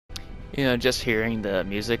You know, just hearing the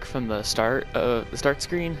music from the start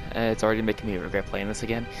screen, it's already making me regret playing this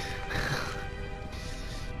again.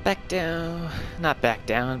 Back down, not back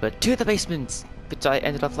down, but to the basement, which I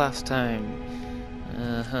ended up last time.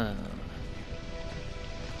 Uh-huh.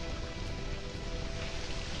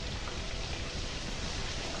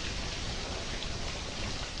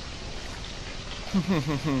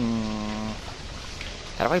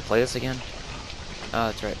 How do I play this again? Oh,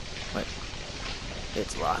 that's right. Wait.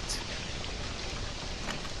 It's locked.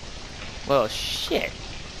 Well, shit.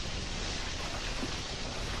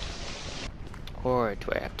 Or do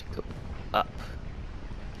I have to go up?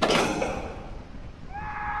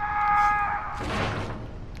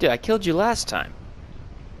 Dude, I killed you last time.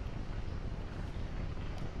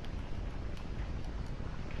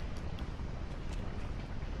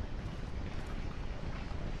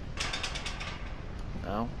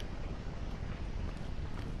 No.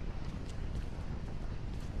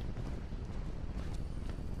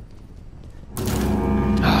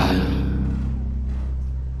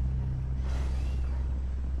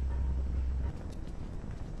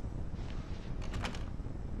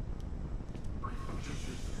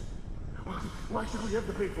 Why should we have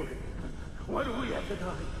to pay for it? Why do we have to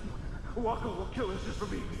die? Walker will kill us just for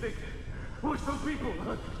being sick. We're some people.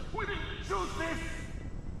 We didn't choose this.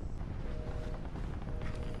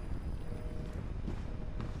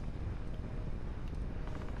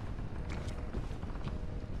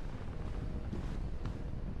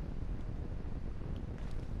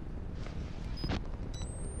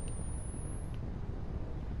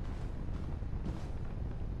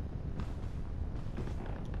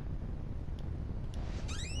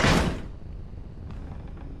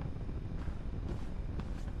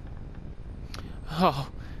 Oh,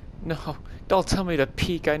 no. Don't tell me to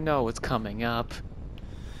peek. I know it's coming up.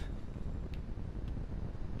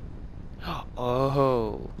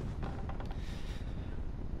 Oh.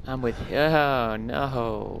 I'm with you. Oh,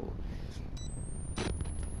 no.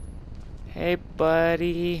 Hey,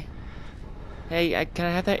 buddy. Hey, can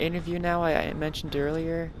I have that interview now I mentioned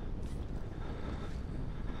earlier?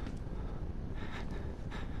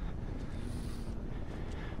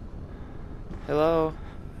 Hello?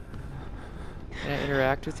 Can I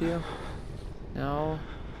interact with you? No?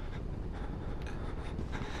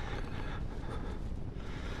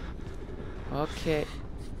 Okay.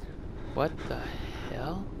 What the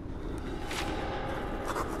hell?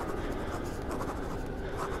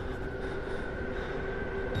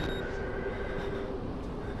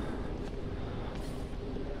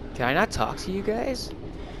 Can I not talk to you guys?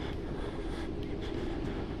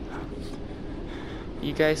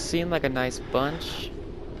 You guys seem like a nice bunch.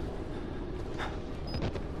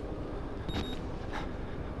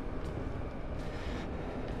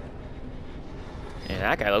 And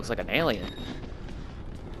that guy looks like an alien.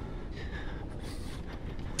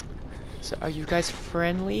 So are you guys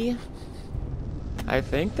friendly? I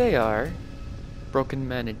think they are. Broken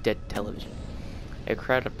men and dead television. A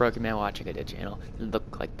crowd of broken men watching a dead channel. They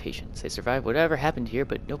look like patients. They survived whatever happened here,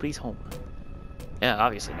 but nobody's home. Yeah,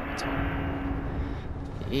 obviously no one's home.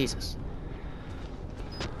 Jesus.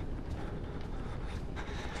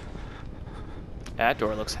 That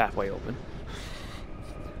door looks halfway open.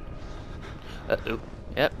 Uh-oh.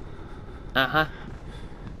 Yep. Uh-huh.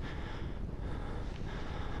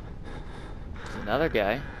 There's another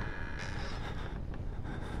guy.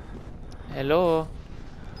 Hello?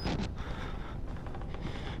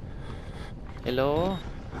 Hello?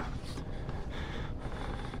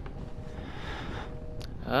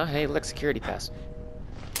 Hey, look, security pass.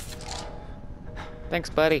 Thanks,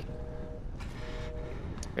 buddy.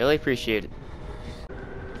 Really appreciate it.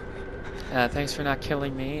 Thanks for not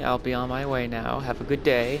killing me. I'll be on my way now. Have a good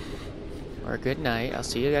day. Or a good night. I'll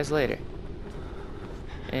see you guys later.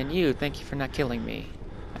 And you, thank you for not killing me.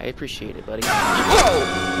 I appreciate it, buddy. Whoa!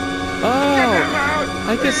 Oh!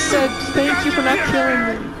 I just said thank you for not killing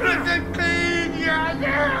me.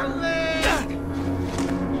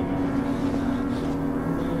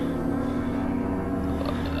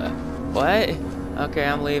 What? Okay,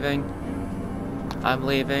 I'm leaving. I'm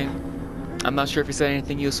leaving. I'm not sure if he said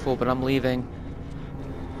anything useful, but I'm leaving.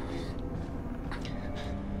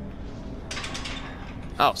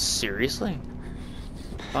 Oh, seriously?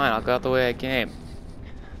 Fine, I'll go out the way I came.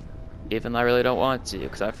 Even though I really don't want to,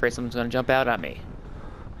 because I'm afraid someone's gonna jump out at me.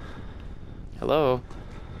 Hello?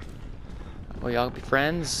 Will y'all be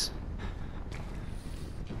friends?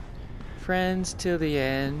 Friends till the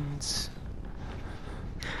end.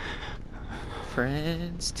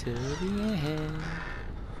 Friends till the end.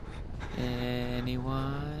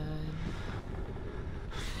 Anyone?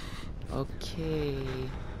 Okay.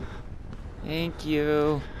 Thank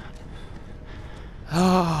you.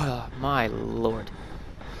 Oh, my lord.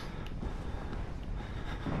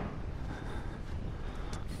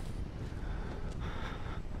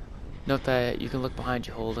 Note that you can look behind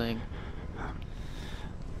you holding.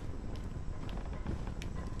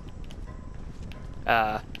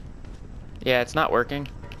 Yeah, it's not working.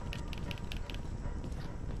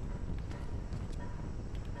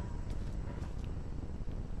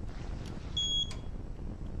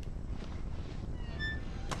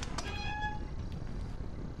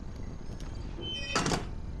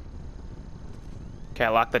 Okay,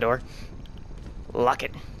 lock the door. Lock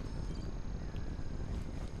it.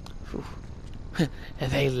 Whew.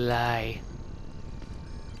 They lie.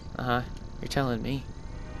 Uh-huh. You're telling me.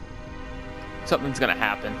 Something's gonna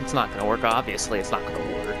happen. It's not gonna work, obviously. It's not gonna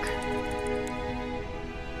work.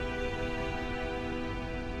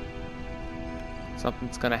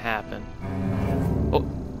 Something's gonna happen. Oh.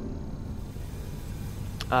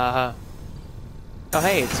 Oh,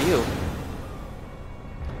 hey, it's you.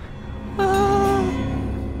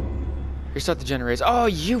 Restart the generators. Oh,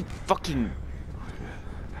 you fucking...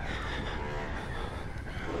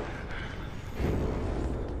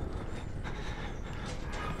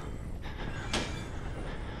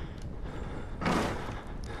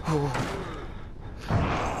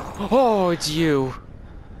 Oh, it's you.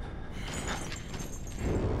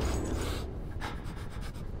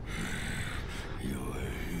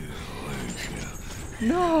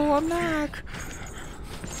 No, I'm not.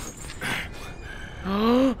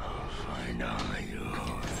 Oh.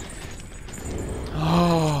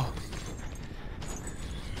 Oh.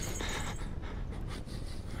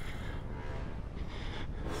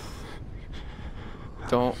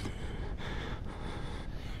 Don't.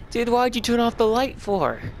 Dude, why'd you turn off the light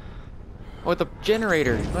for? Or the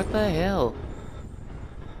generator? What the hell?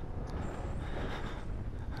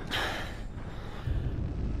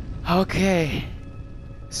 Okay.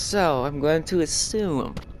 So, I'm going to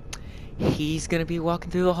assume he's gonna be walking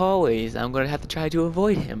through the hallways. I'm gonna have to try to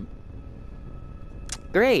avoid him.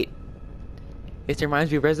 Great. This reminds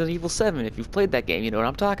me of Resident Evil 7. If you've played that game, you know what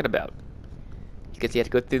I'm talking about. Because you had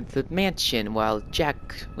to go through the mansion while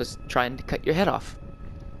Jack was trying to cut your head off.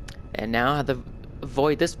 And now I have to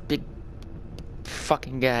avoid this big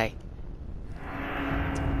fucking guy.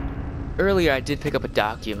 Earlier I did pick up a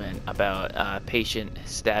document about patient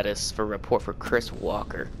status for report for Chris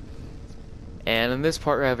Walker. And in this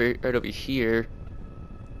part right over here...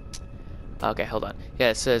 Okay, hold on. Yeah,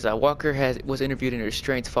 it says Walker was interviewed in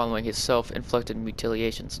restraints following his self-inflicted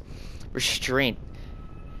mutilations. Restraint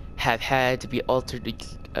have had to be altered to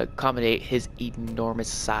accommodate his enormous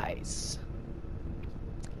size.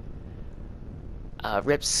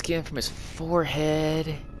 Ripped skin from his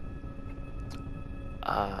forehead.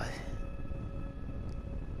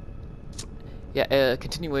 Yeah, a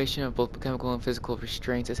continuation of both chemical and physical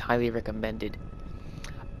restraints is highly recommended.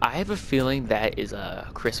 I have a feeling that is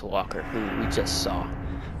Chris Walker, who we just saw.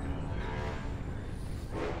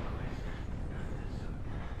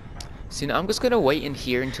 See, now I'm just gonna wait in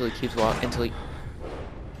here until he keeps walking.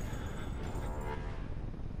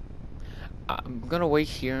 I'm gonna wait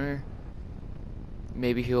here.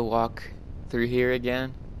 Maybe he'll walk through here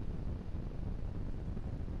again.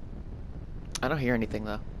 I don't hear anything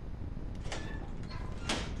though.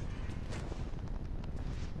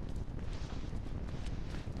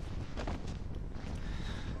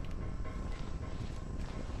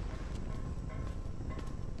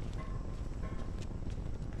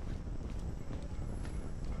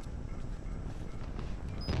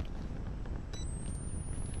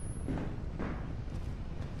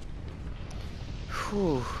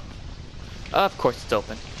 Whew. Of course it's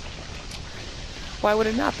open. Why would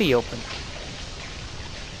it not be open?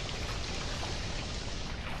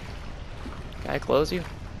 Can I close you?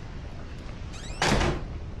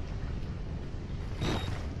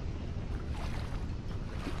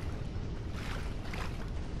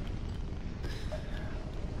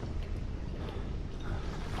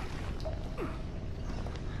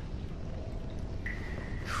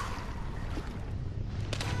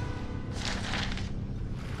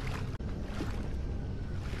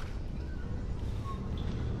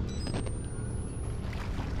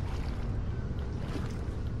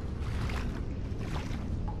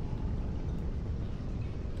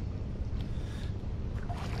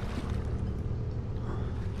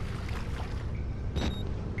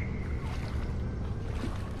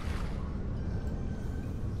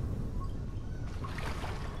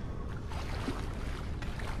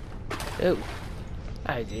 Oh,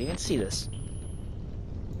 I didn't even see this.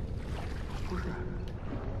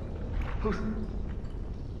 Who's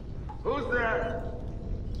there?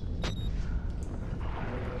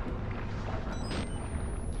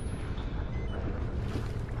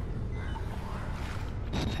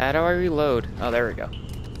 How do I reload? Oh, there we go.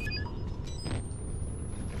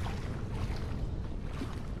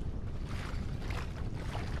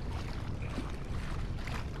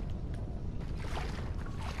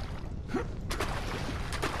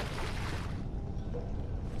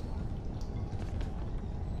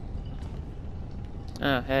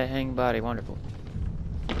 Oh, hey, hanging body, wonderful.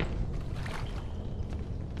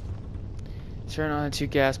 Turn on the 2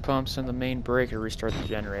 gas pumps and the main brake to restart the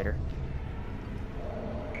generator.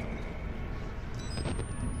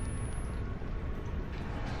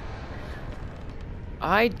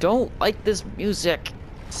 I don't like this music.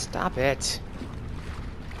 Stop it.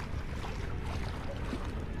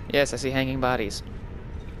 Yes, I see hanging bodies.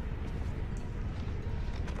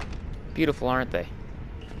 Beautiful, aren't they?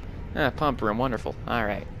 Ah, pump room, wonderful.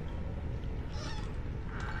 Alright.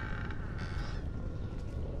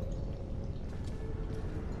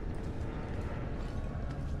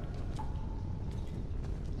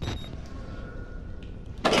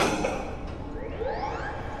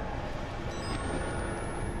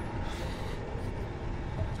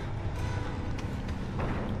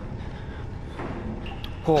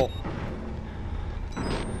 Cool.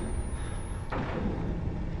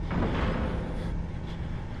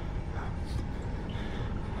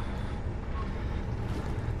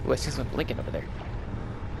 Ooh, I see someone blinking over there.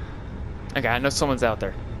 Okay, I know someone's out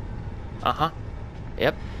there. Uh-huh.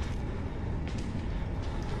 Yep.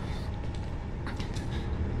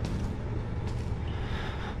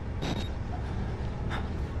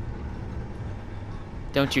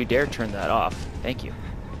 Don't you dare turn that off. Thank you.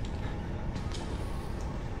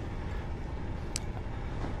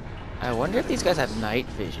 I wonder if these guys have night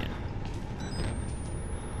vision.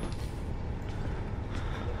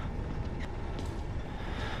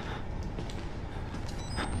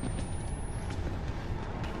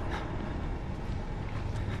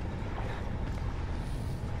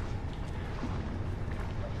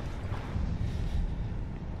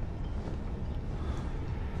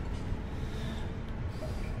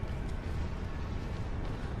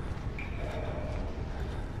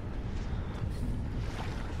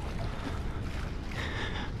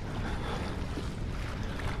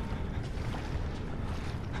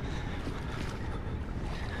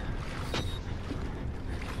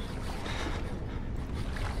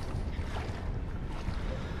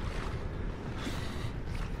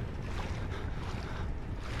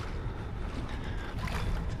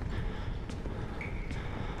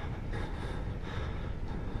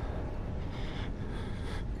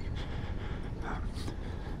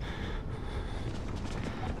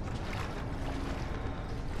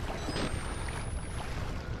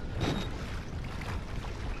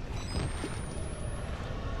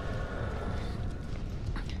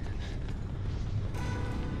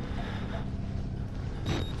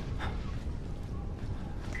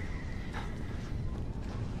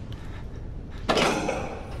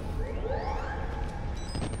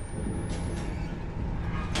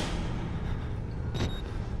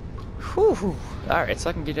 Whew. Alright,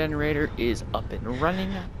 second generator is up and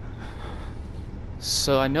running.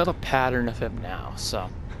 So I know the pattern of him now, so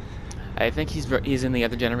I think he's in the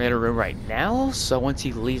other generator room right now, so once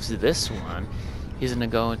he leaves this one, he's gonna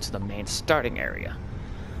go into the main starting area.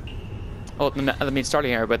 Oh, not the main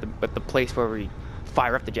starting area, but the place where we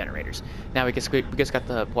fire up the generators. Now we just got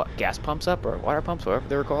the, what, gas pumps up, or water pumps, whatever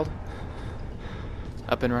they were called,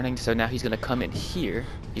 up and running, so now he's gonna come in here.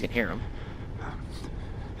 You can hear him.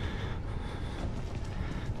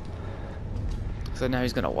 So now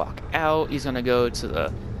he's gonna walk out. He's gonna go to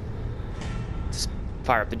the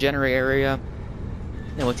fire up the generator area.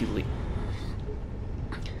 Then once he leaves,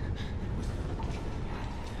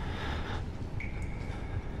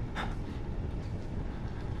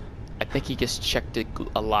 I think he just checked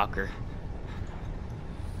a locker.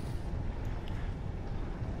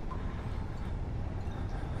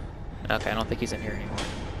 Okay, I don't think he's in here anymore.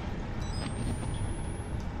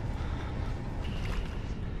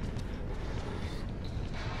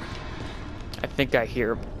 I think I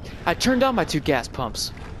hear him. I turned on my 2 gas pumps.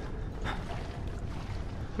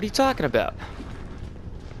 What are you talking about?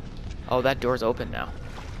 Oh, that door's open now.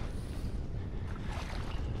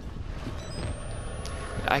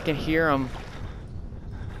 I can hear him.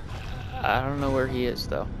 I don't know where he is,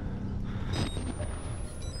 though.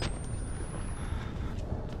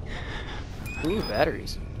 Ooh,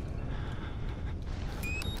 batteries.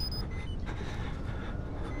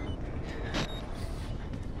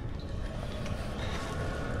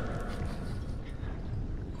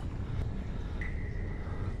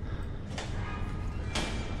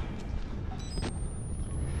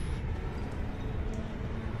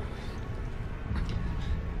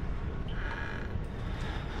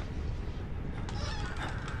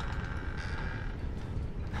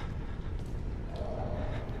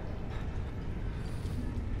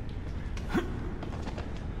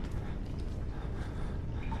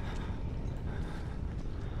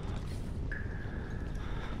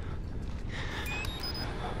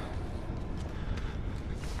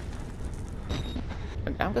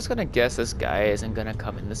 just gonna guess this guy isn't gonna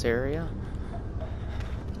come in this area.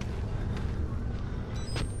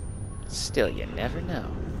 Still, you never know.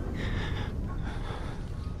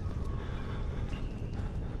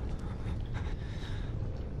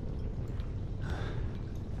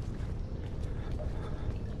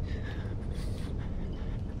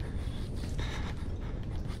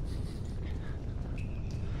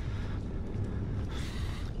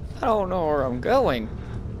 I don't know where I'm going.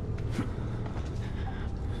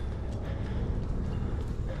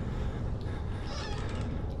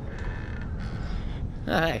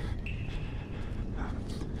 Hi.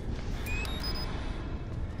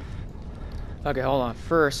 Okay, hold on.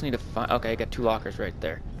 First, I need to find... Okay, I got 2 lockers right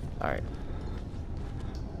there. Alright.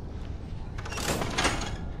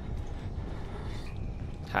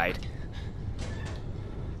 Hide.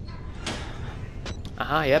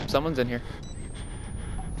 Aha, yep, someone's in here.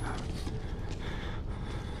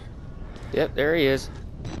 Yep, there he is.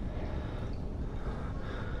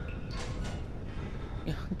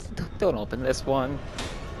 Don't open this one.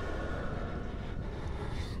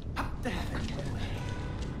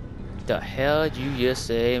 The hell did you just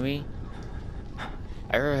say to me?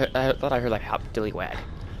 I thought I heard like hop dilly wag.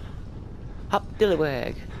 Hop dilly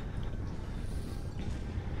wag.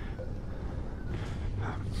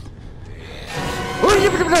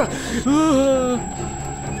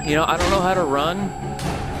 You know, I don't know how to run.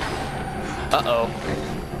 Uh-oh.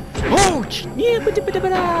 Oh!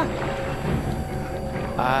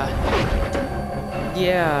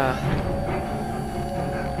 Yeah.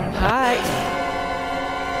 Hi.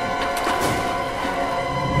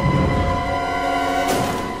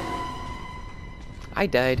 I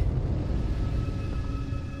died.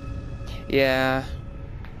 Yeah.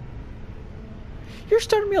 You're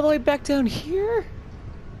starting me all the way back down here?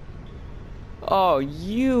 Oh,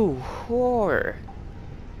 you whore.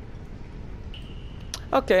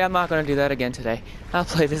 Okay, I'm not gonna do that again today. I'll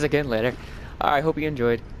play this again later. I hope you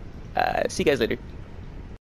enjoyed. See you guys later.